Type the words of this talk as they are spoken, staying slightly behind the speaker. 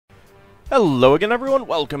Hello again, everyone.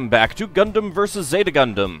 Welcome back to Gundam vs. Zeta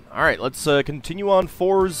Gundam. Alright, let's continue on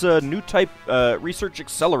 4's new type research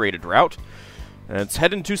accelerated route. And let's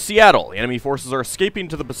head into Seattle. The enemy forces are escaping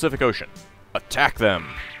to the Pacific Ocean. Attack them.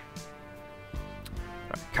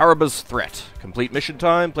 Karaba's threat. Complete mission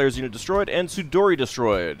time, player's unit destroyed, and Sudori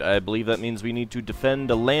destroyed. I believe that means we need to defend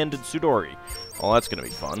a landed Sudori. Well, that's going to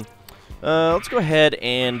be fun. Let's go ahead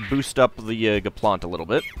and boost up the Gaplant a little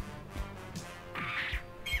bit.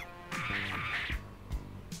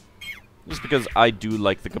 Just because I do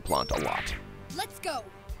like the Gaplant a lot. Let's go.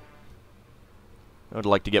 I would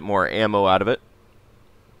like to get more ammo out of it.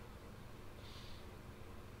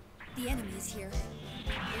 The enemy is here.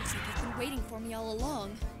 Looks like he's been waiting for me all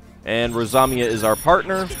along. And Rosamia is our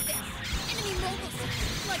partner. Look at this. Enemy mobile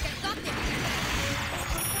suit. Like I got them.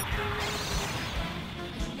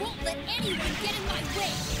 Won't let anyone get in my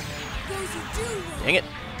way. Those who do will. Dang it.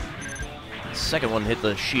 The second one hit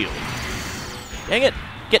the shield. Dang it.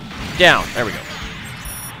 Get down. There we go.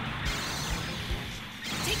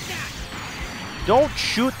 Take that. Don't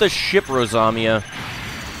shoot the ship, Rosamia.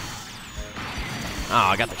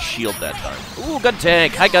 Ah, I got the shield that time. Ooh, gun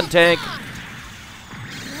tank. Hi, gun tank.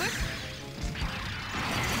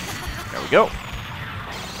 There we go.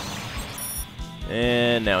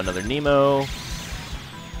 And now another Nemo.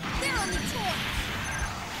 They're on the tour.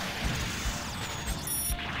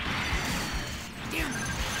 Damn it.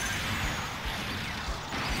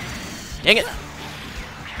 Dang it.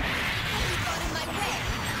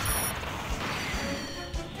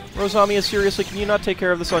 Rosamia, seriously, can you not take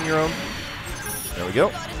care of this on your own? There we go.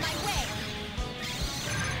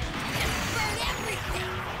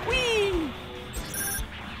 Whee!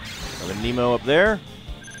 Another Nemo up there.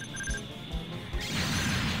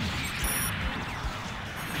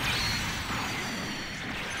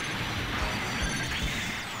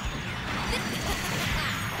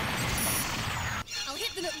 I'll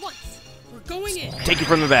hit them at once. We're going in. Take you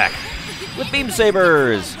from the back. With beam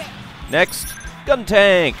sabers. Next, gun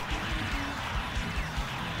tank.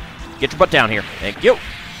 Get your butt down here. Thank you.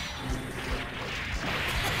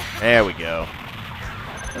 There we go.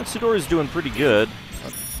 Well, Sudori's doing pretty good.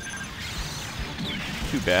 Not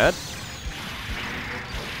too bad.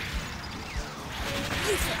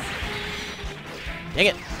 Dang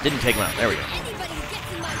it. Didn't take him out. There we go.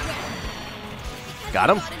 Got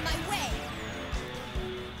him.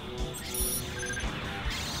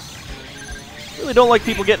 Really don't like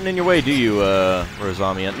people getting in your way, do you,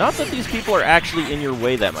 Rosamia? Not that these people are actually in your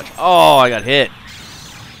way that much. Oh, I got hit.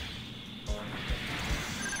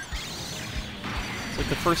 It's like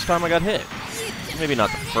the first time I got hit. Maybe not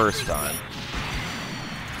the first time.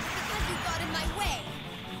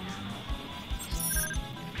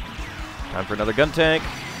 Time for another gun tank.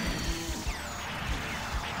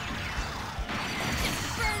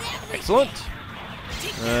 Excellent.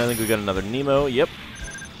 I think we got another Nemo. Yep.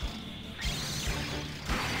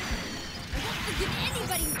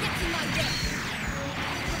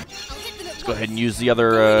 Let's go ahead and use the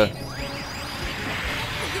other,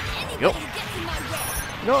 Yep.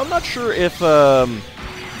 No, I'm not sure if,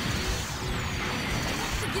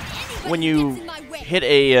 when you hit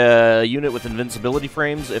a, unit with invincibility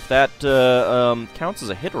frames, if that, counts as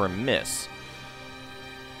a hit or a miss.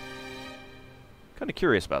 Kind of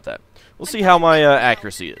curious about that. We'll see how my,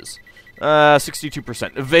 accuracy is.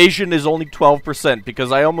 62%. Evasion is only 12% because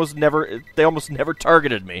they almost never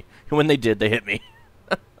targeted me. And when they did, they hit me.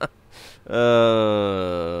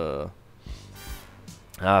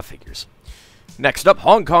 Figures. Next up,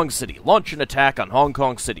 Hong Kong City. Launch an attack on Hong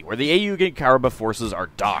Kong City, where the AU and Karaba forces are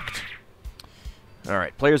docked.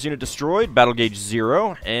 Alright, player's unit destroyed, battle gauge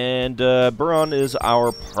 0, and Buron is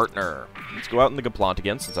our partner. Let's go out in the Gaplant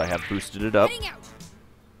again, since I have boosted it up.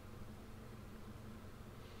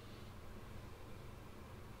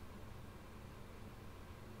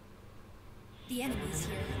 The enemy's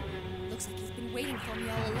here. Looks like he's been waiting for me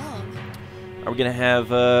all along. Are we gonna have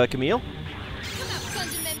Camille? Come out,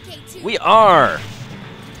 Gundam Mk.II. We are!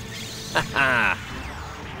 Haha!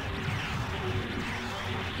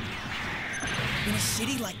 In a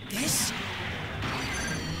city like this?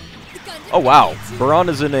 Oh wow, Buron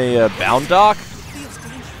is in a bound dock? Feels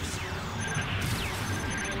dangerous.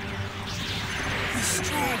 He's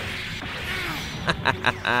strong.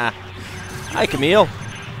 Hi, Camille.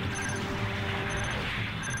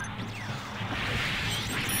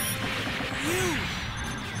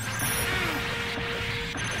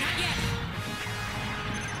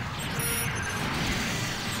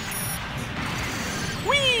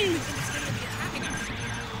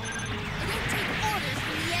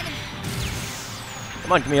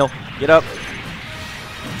 Come on, Camille. Get up.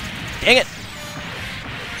 Dang it.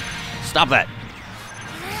 Stop that. Is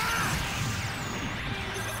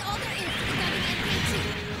this all there is to the Gundam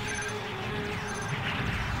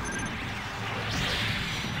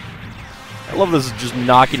Mk.II? I love this just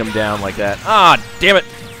knocking him down like that. Ah, damn it.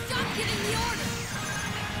 Stop giving me orders!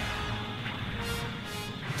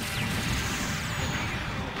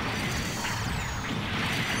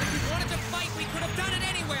 If we wanted to fight, we could have done it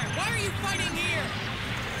anywhere. Why are you fighting here?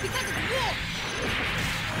 Because it's war!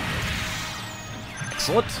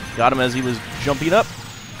 Excellent. Got him as he was jumping up.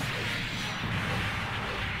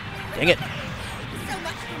 Dang it. So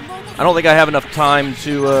much for mobile. I don't think I have enough time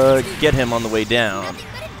to get him on the way down. Nothing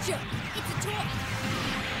but a joke. It's a toy.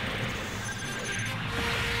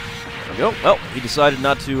 There we go. Well, he decided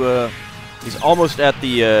not to, he's almost at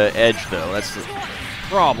the edge, though. That's the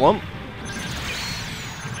problem.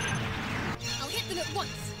 I'll hit them at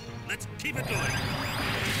once. Let's keep it going.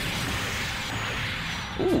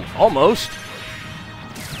 Ooh, almost.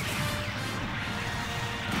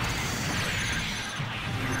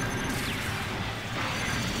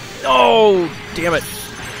 Oh, damn it.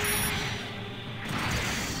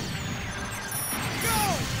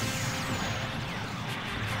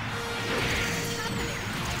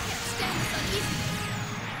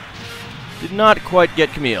 Did not quite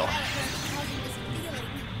get Camille. I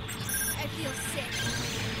feel sick.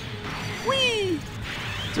 Whee!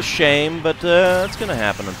 It's a shame, but it's gonna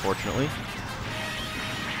happen, unfortunately. I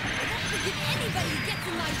won't forgive anybody who gets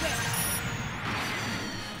in my way.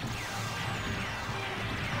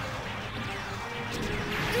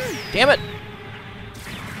 Damn it!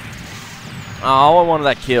 Oh, I wanted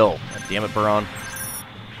that kill. God damn it, Baron.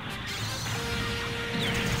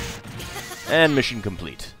 And mission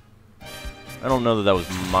complete. I don't know that that was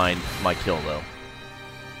my kill, though.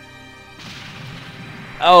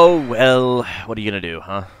 Oh, well, what are you gonna do,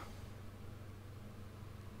 huh?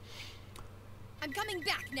 I'm coming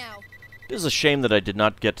back now. It is a shame that I did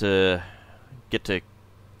not get to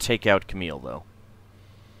take out Camille, though.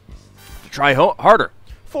 Try harder.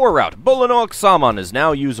 4 route. Bolanoic Saman is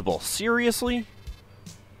now usable. Seriously?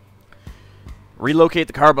 Relocate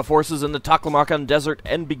the Karaba forces in the Taklamakan Desert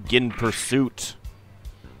and begin pursuit.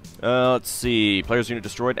 Let's see. Players unit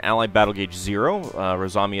destroyed. Ally battle gauge 0.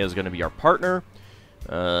 Rosamia is going to be our partner.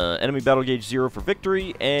 Enemy battle gauge 0 for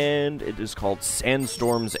victory, and it is called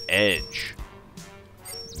Sandstorm's Edge.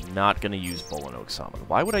 Not going to use Bolanoic Saman.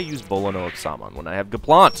 Why would I use Bolanoic Saman when I have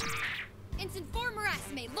Gaplant? Instant form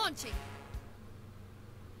Marasme launching.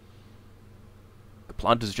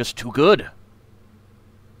 Gaplant is just too good.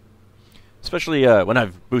 Especially when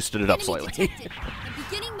I've boosted it up Enemy slightly. detected. I'm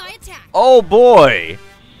beginning my attack. Oh boy!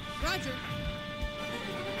 Roger.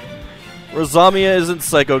 Rosamia is in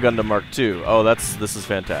Psycho Gundam Mk.II. Oh, this is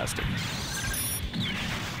fantastic.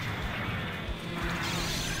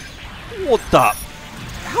 What the?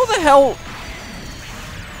 How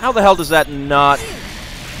the hell does that not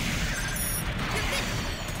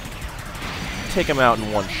take him out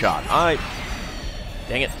in one shot?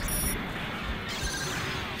 Dang it.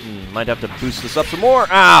 Might have to boost this up some more.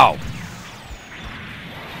 Ow!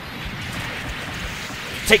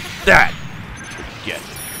 Take that! Get.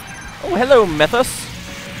 Oh, hello, Methus.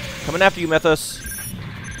 Coming after you, Methus.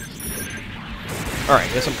 Alright,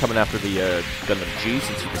 I guess I'm coming after the Gundam G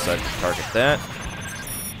since you decided to target that.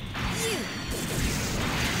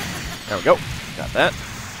 There we go. Got that.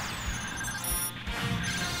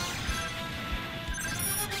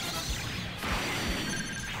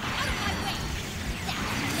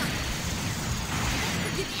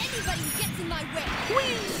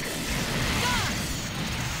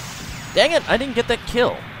 Dang it, I didn't get that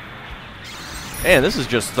kill. Man, this is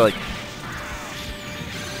just, like,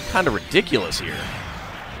 kind of ridiculous here.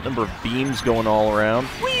 Number of beams going all around.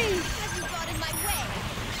 Whee!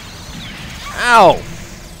 Ow!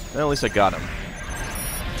 Well, at least I got him.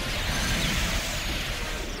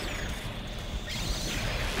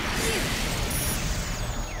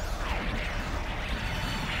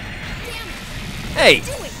 Hey!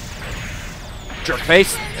 Jerk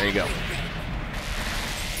face. There you go.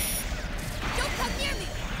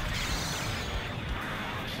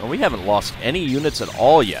 Well, we haven't lost any units at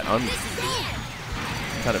all yet. I'm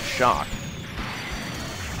kind of shocked.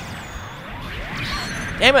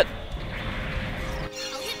 Damn it!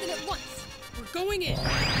 I'll hit them at once. We're going in. I won't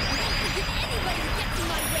forgive anybody who gets in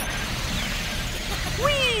my way.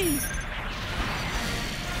 Whee!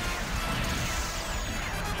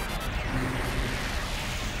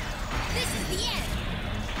 This is the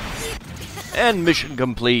end. And mission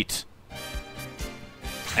complete.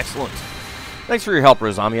 Excellent. Thanks for your help,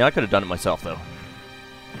 Rosamia. I could have done it myself, though.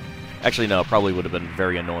 Actually, no, probably would have been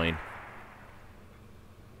very annoying.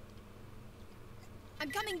 I'm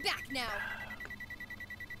coming coming back now.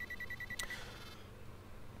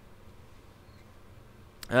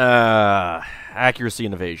 Accuracy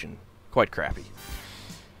and evasion. Quite crappy.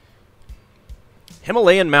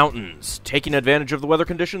 Himalayan mountains. Taking advantage of the weather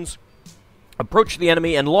conditions, approach the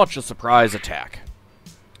enemy and launch a surprise attack.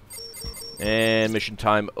 And mission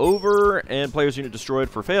time over, and player's unit destroyed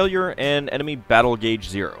for failure, and enemy battle gauge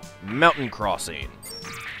 0. Mountain crossing.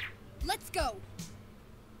 Let's go.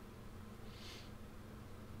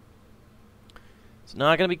 It's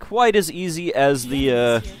not going to be quite as easy as the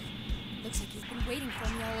Looks like he's been waiting for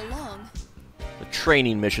me all along. the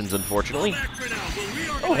training missions, unfortunately.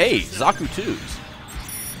 Oh, hey, Zaku-2s.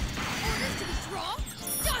 Orders to withdraw?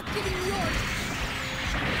 Stop giving me orders.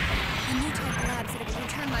 The new type lab said it would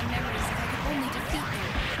return my memories if I could only defeat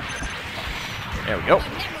you. There we go. My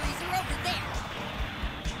memories are over there.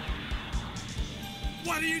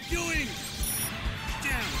 What are you doing?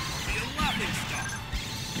 Damn, be a laughing stock.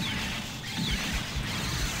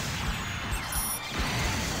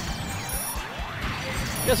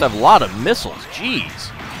 You guys have a lot of missiles.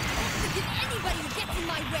 Jeez. Forgive anybody who gets in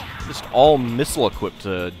my way. Just all missile-equipped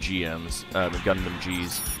GMs, Gundam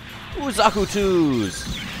Gs. Ooh, Zaku-2s!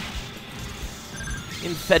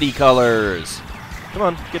 Infetti colors! Come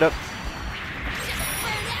on, get up.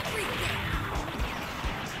 Burn everything.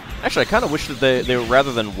 Actually, I kind of wish that they were,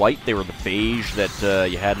 rather than white, they were the beige that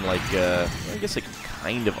you had in, like, I guess they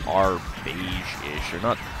kind of are beige-ish. They're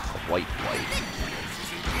not white. Because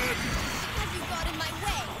you got in my way.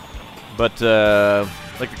 But,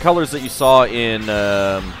 like the colors that you saw in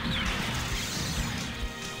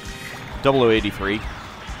 0083.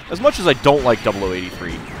 As much as I don't like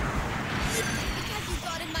 0083, Because you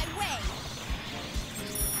got in my way.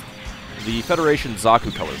 the Federation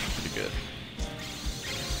Zaku colors are pretty good.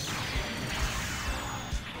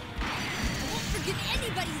 I won't forgive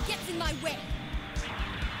anybody who gets in my way.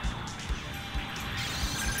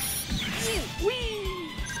 You.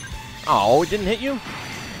 Whee! Oh, it didn't hit you?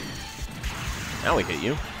 Now we hit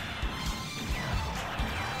you.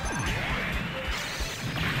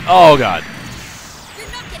 Oh, God.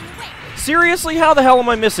 You're not getting away. Seriously? How the hell am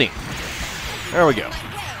I missing? There we go. My way.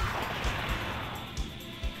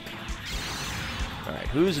 Alright,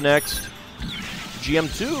 who's next?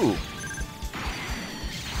 GM2. You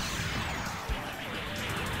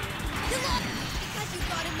lost because you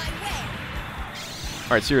got in my way.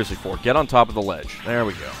 Alright, seriously, 4. Get on top of the ledge. There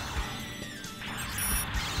we go.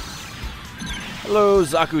 Hello,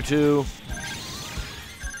 Zaku-2.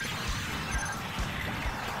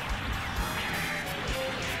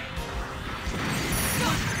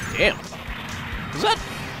 Damn.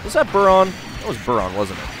 Was that Buron? That was Buron,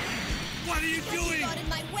 wasn't it? What are you Because you doing? got in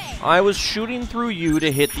my way. I was shooting through you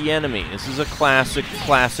to hit the enemy. This is a classic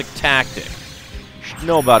tactic. You should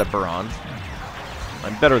know about it, Buron.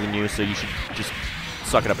 I'm better than you, so you should just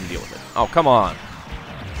suck it up and deal with it. Oh, come on.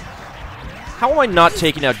 How am I not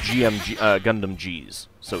taking out Gundam Gs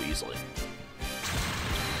so easily?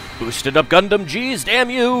 Boosted up Gundam Gs,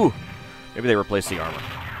 damn you! Maybe they replaced the armor.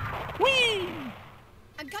 Whee!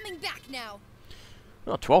 I'm coming back now.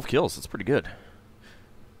 Oh, 12 kills, that's pretty good.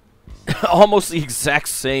 Almost the exact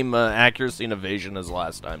same accuracy and evasion as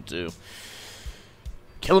last time, too.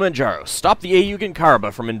 Kilimanjaro. Stop the AU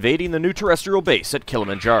Ginkaraba from invading the new terrestrial base at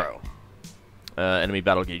Kilimanjaro. Enemy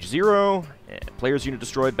battle gauge 0. Player's unit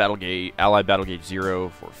destroyed. Allied battle gauge 0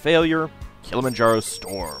 for failure. Kilimanjaro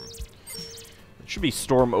Storm. It should be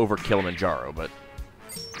Storm over Kilimanjaro, but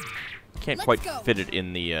can't Let's quite go. fit it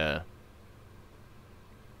in the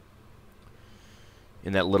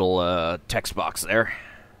in that little text box there.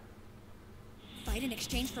 Fight in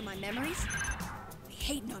exchange for my memories? I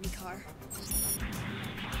hate Namikar.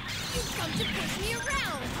 You've come to push me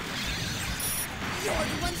around. You're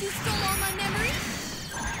the ones who stole all my memories?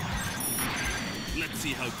 Let's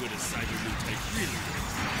see how good a Psycommu type really is.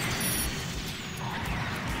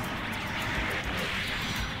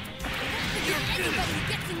 Forgive anybody who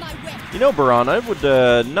gets in my way. You know, Baran, I would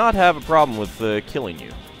not have a problem with killing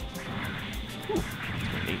you. Ooh, that's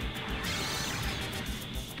pretty neat.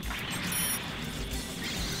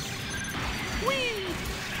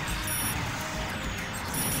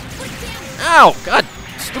 Put down Ow! God!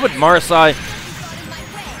 Stupid Marasai! because you got in my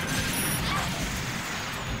way.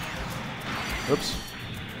 Oops.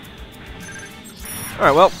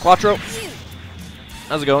 Alright, well, Quattro, You.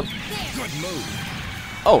 how's it going? There. Good move.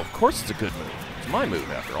 Oh, of course it's a good move. It's my move,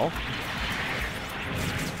 after all.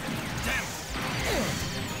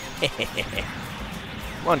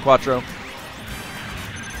 Come on, Quattro.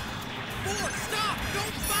 Ford, stop!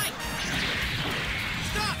 Don't fight!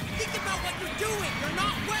 Stop! Think about what you're doing! You're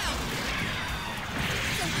not well!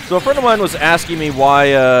 So So a friend of mine was asking me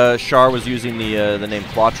why Char was using the name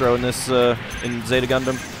Quattro in this in Zeta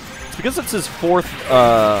Gundam. It's because it's his fourth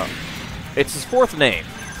name.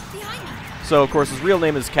 So of course his real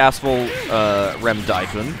name is Castle Rem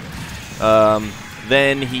Daikun.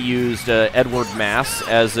 Then he used Edward Mass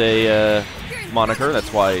as a moniker.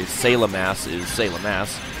 That's why Sailor Mass is Sailor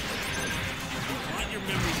Mass.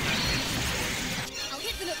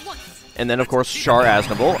 And then of course Char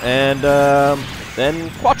Aznable, and then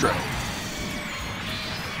Quattro.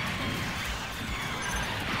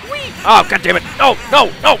 Oh, god damn it! No,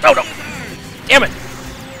 no, no, no, no! Damn it!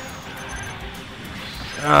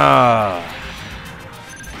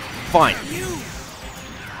 Fine.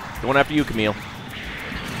 Going after you, Camille.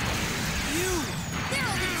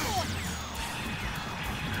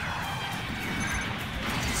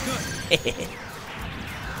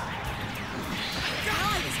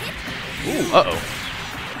 Ooh, uh-oh.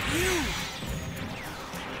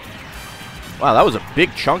 Wow, that was a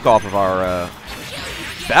big chunk off of our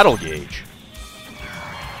battle gauge.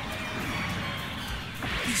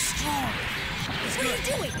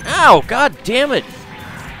 Ow, god damn it!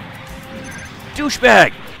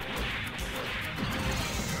 Douchebag!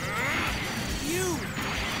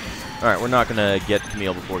 Alright, we're not gonna get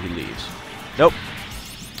Camille before he leaves. Nope.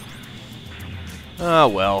 Oh,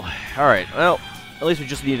 well. Alright, well, at least we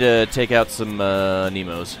just need to take out some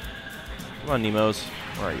Nemos. Come on, Nemos.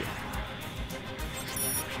 Where are you?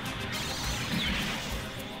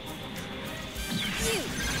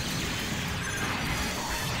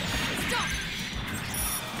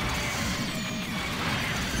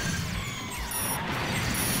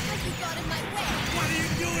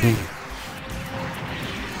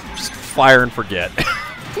 Just fire and forget.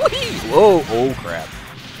 Whoa, oh crap.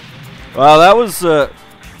 Wow, that was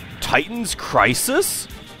Titan's Crisis?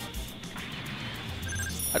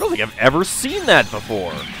 I don't think I've ever seen that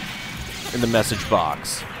before in the message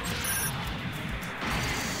box.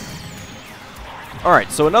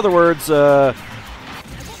 Alright, so in other words,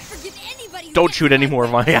 don't shoot any more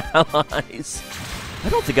of my allies. I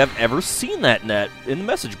don't think I've ever seen that in the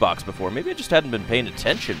message box before. Maybe I just hadn't been paying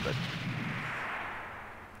attention, but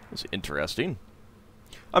it was interesting.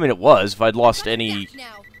 I mean, it was. If I'd lost any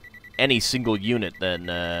single unit, then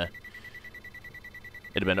it'd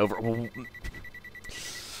have been over.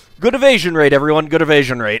 Good evasion rate, everyone. Good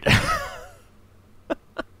evasion rate.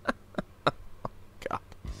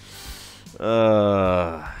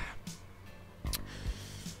 God.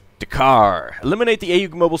 Dakar. Eliminate the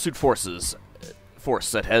AU Mobile Suit force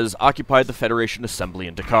that has occupied the Federation Assembly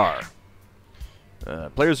in Dakar.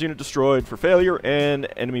 Player's unit destroyed for failure, and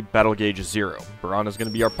enemy battle gauge is 0. Baran is going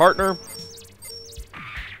to be our partner,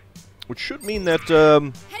 which should mean that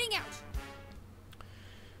Heading out.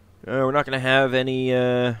 we're not going to have any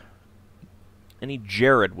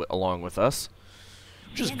Jared along with us,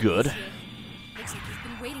 which is good. Looks like he's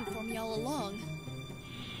been waiting for me all along.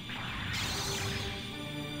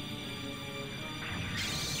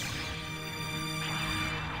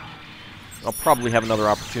 I'll probably have another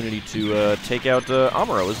opportunity to take out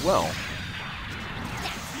Amuro as well.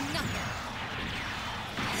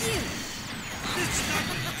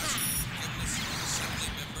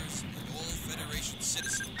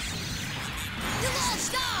 You'll all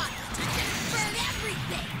die! Burn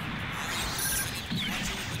everything!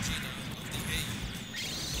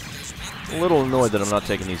 A little annoyed that I'm not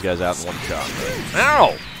taking these guys out in one shot.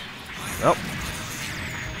 Ow! Nope.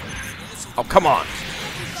 Oh, come on!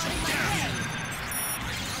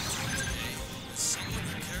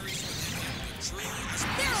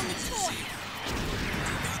 They're on the toy!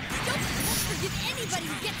 Don't forgive anybody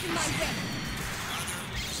who gets in my way!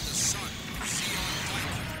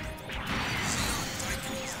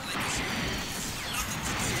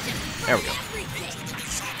 There we go.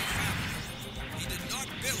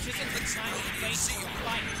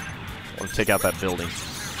 I want to take out that building.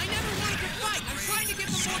 I never wanted to fight. I'm trying to give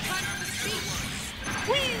them more time to speak.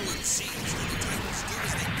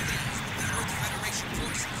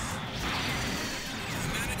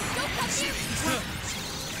 Don't come near me!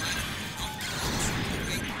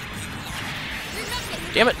 You're not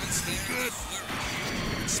getting Damn it! He's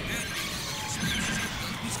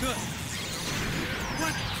good.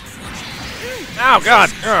 Ow, God!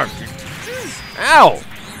 Ugh. Ow!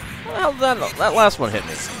 How did that last one hit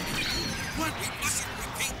me?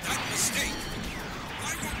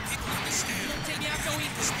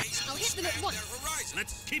 I'll hit them at once!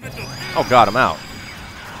 Oh God, I'm out.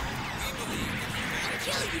 I'll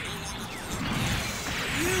kill you!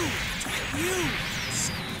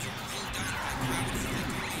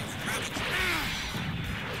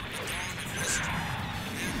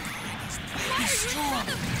 Why are you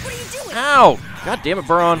What are you doing? Ow! God damn it,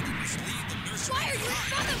 Buron. Why are you in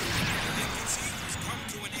front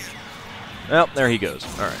of me? Well, there he goes.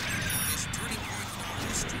 Alright.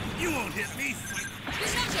 You won't hit me.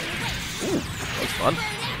 You're not getting away. Ooh, that was fun. Burn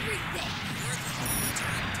everything.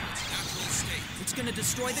 It's gonna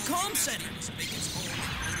destroy the comm center.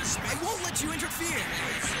 I won't let you interfere.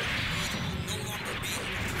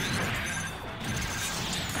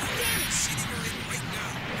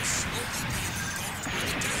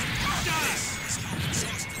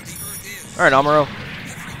 Alright, Amuro.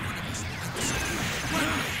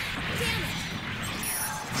 Damn it.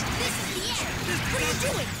 This is the end. What are you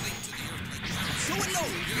doing? Go it low.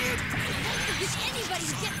 If anybody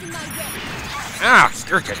gets in my way. Ah!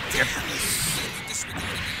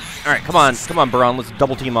 Alright, come on. Come on, Buron. Let's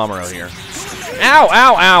double team Amuro here. Ow,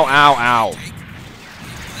 ow, ow, ow, ow.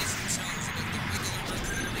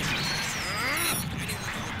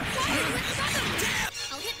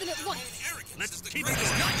 I'll hit them at once. Let's keep it going.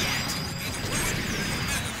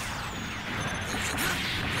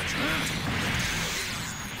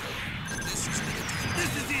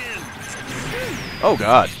 This is the end. Oh,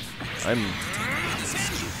 God.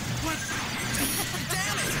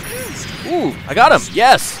 Ooh, I got him.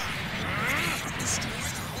 Yes.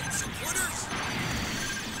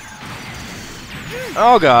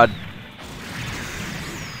 Oh, God.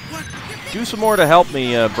 Do some more to help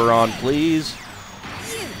me, Buron, please.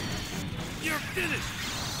 You're finished.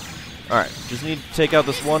 Alright, just need to take out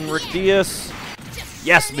this one Rick Diaz.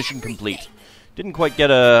 Yes, mission complete. Didn't quite get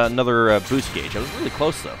another boost gauge. I was really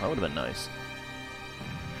close, though. That would have been nice.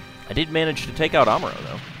 I did manage to take out Amuro,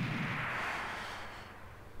 though.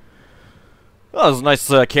 Well, that was a nice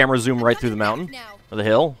camera zoom right through the mountain. Or the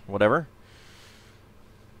hill, whatever.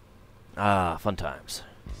 Ah, fun times.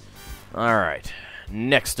 Alright,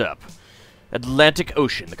 next up. Atlantic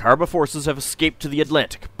Ocean. The Karba forces have escaped to the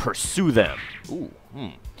Atlantic. Pursue them. Ooh,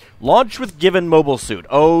 Launch with given mobile suit.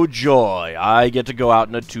 Oh, joy. I get to go out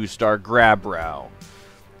in a 2-star Grabro.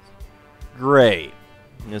 Great.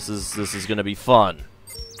 This is going to be fun.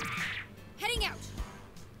 Heading out.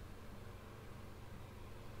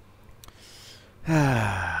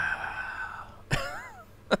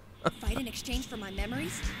 Fight in exchange for my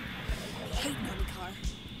memories? I hate Nomikar.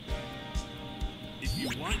 If you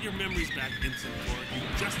want your memories back, Vincent Ford, you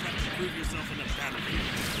just have to prove yourself in the battlefield.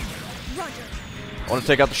 Roger. I want to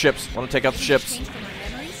take out the ships. In exchange for my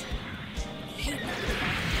memories? I hate Nomikar.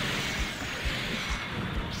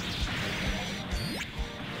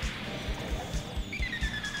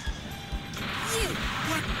 You!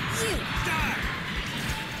 Die!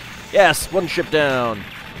 Yes, one ship down.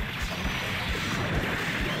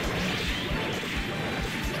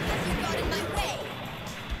 Because you got in my way.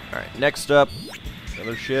 Alright, next up,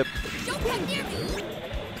 another ship. Don't come near me!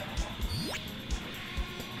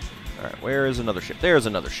 Alright, where is another ship? There's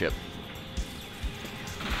another ship.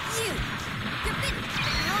 You! You're finished!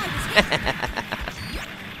 Now I was hit.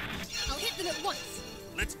 I'll hit them at once.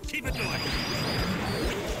 Let's keep it going.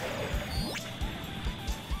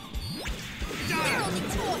 They're only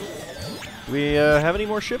toys. Do we have any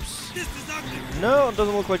more ships? This is ugly. No, it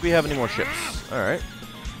doesn't look like we have any more ships. Alright.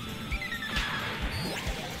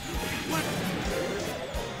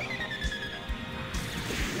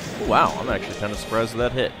 Oh, wow, I'm actually kind of surprised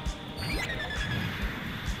that hit.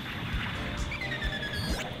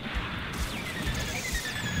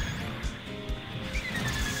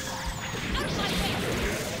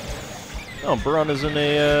 Oh, Buron is in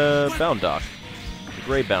a bound dock. A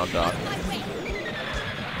gray bound dock. My way.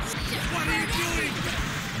 What are you doing?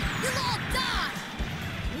 You'll all die.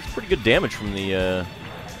 That's pretty good damage from the,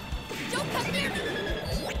 Don't come near me. You're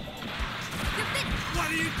finished. What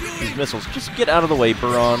are you these doing? missiles. Just get out of the way,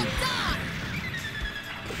 Buron. Die.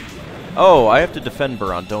 Oh, I have to defend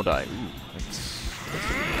Buron, don't I? Ooh, that's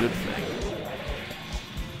a good thing.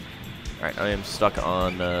 Alright, I am stuck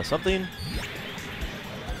on something.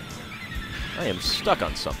 I am stuck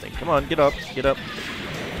on something. Come on, get up, get up.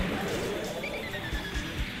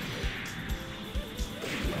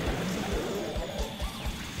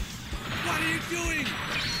 What are you doing?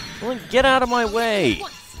 Well, then get out of my way.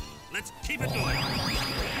 Once. Let's keep it going. They're only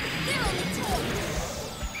toys.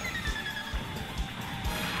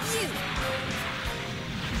 You.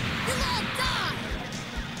 You'll all die.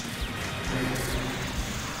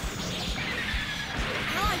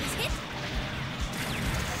 Now I was hit.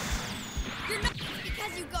 You're not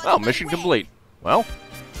because you got Well, in my mission way. complete. Well,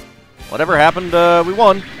 whatever happened, we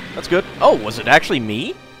won. That's good. Oh, was it actually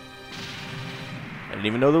me? I didn't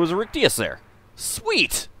even know there was a Rick Diaz there.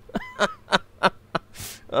 Sweet!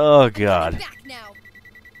 Oh, God. Back now.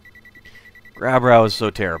 Grabro is so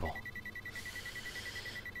terrible.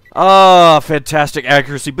 Ah, fantastic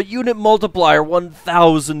accuracy, but unit multiplier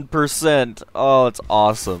 1000%. Oh, it's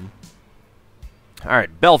awesome.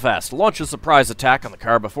 Alright, Belfast. Launch a surprise attack on the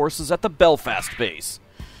Karaba forces at the Belfast base.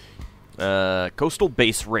 Coastal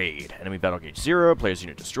base raid. Enemy battle gauge 0. Player's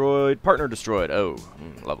unit destroyed. Partner destroyed. Oh,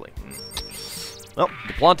 lovely. Well,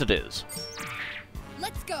 Deplant it is.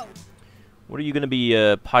 Let's go. What are you going to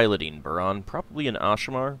be piloting, Buron? Probably an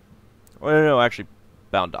Ashamar? Oh, no, actually,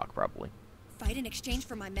 Bound Dock, probably. Fight in exchange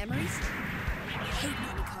for my memories? I hate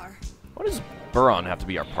Namikar. Why does Buron have to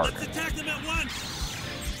be our partner? Let's attack them at once!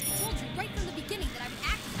 I told you right from the beginning that I would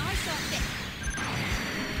act as I saw fit.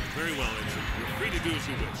 Very well, Ensign. You're free to do as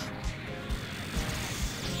you wish.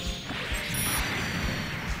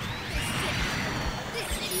 This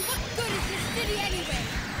city, what good is this city anyway?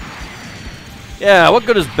 Yeah, what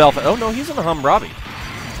good is Belfast? Oh, no, he's in the Hammurabi.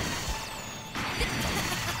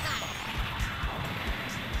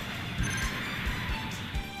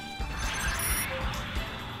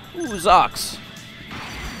 Ooh, Zox.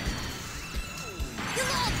 You'll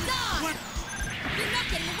all die! What? You're not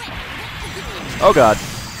getting away! I won't forgive you. Oh, God. I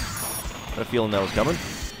had a feeling that was coming.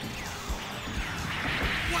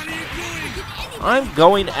 What are you doing? Forgive anybody I'm who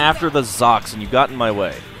going gets in my after way. the Zox, and you got in my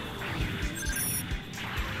way.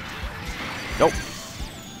 Nope.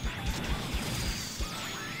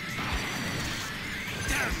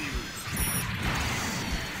 Damn you!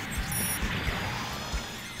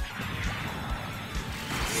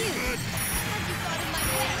 Have you got in my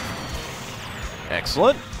way?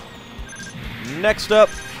 Excellent. Next up,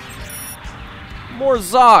 more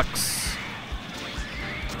Zox.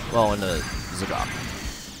 Well, in a Zagok.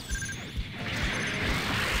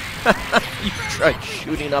 You tried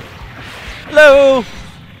shooting up. Hello!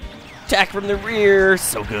 Attack from the rear.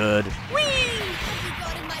 So good. Have you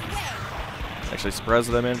got in my way? Actually, surprised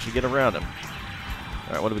that I managed to get around him.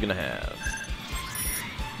 Alright, what are we going to have?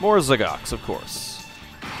 More Zagoks, of course.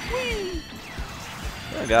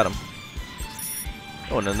 I got him.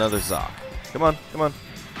 Oh, and another Zok. Come on, come on.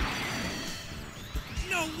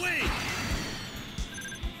 No way!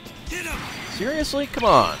 Hit him! Seriously? Come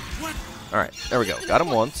on. What? Alright, there we go. Got him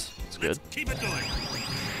once. That's good. Let's keep it going.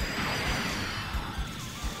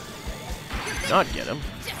 Not get him.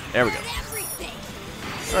 Just There we go. burn everything.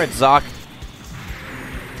 Alright, Zok.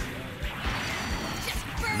 Just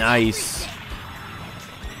burn Nice.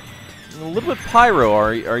 everything. A little bit pyro.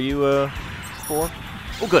 Are you, for?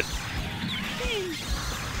 Oh, good.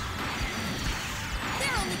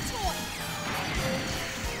 They're only toys.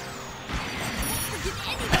 I won't forgive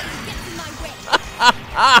anybody who gets in my way.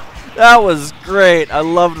 That was great. I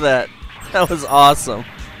loved that. That was awesome.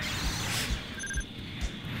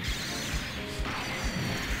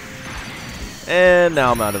 And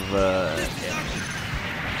now I'm out of, ammo.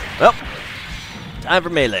 Well, time for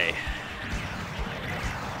melee.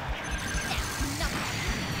 That's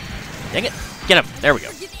nothing. Dang it. Get him. There we go.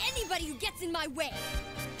 Forgive anybody who gets in my way.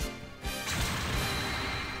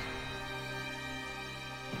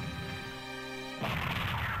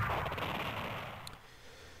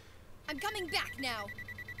 I'm coming back now.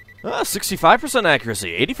 65%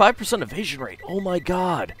 accuracy, 85% evasion rate. Oh my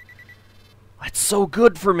god. That's so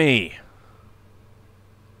good for me.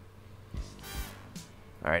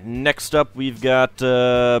 Alright, next up we've got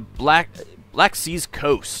Black Sea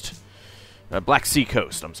Coast,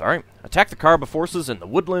 I'm sorry. Attack the Karaba forces in the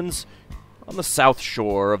woodlands on the south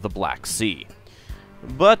shore of the Black Sea.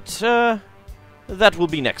 But that will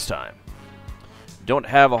be next time. Don't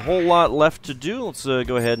have a whole lot left to do. Let's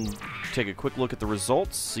go ahead and take a quick look at the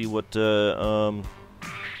results, see what our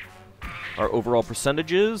overall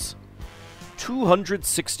percentage is.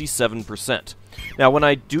 267%. Now, when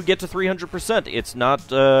I do get to 300%, it's not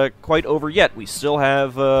quite over yet. We still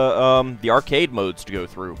have the arcade modes to go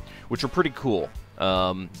through, which are pretty cool.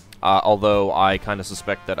 Although I kind of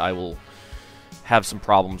suspect that I will have some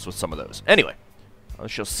problems with some of those. Anyway, I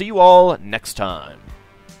shall see you all next time.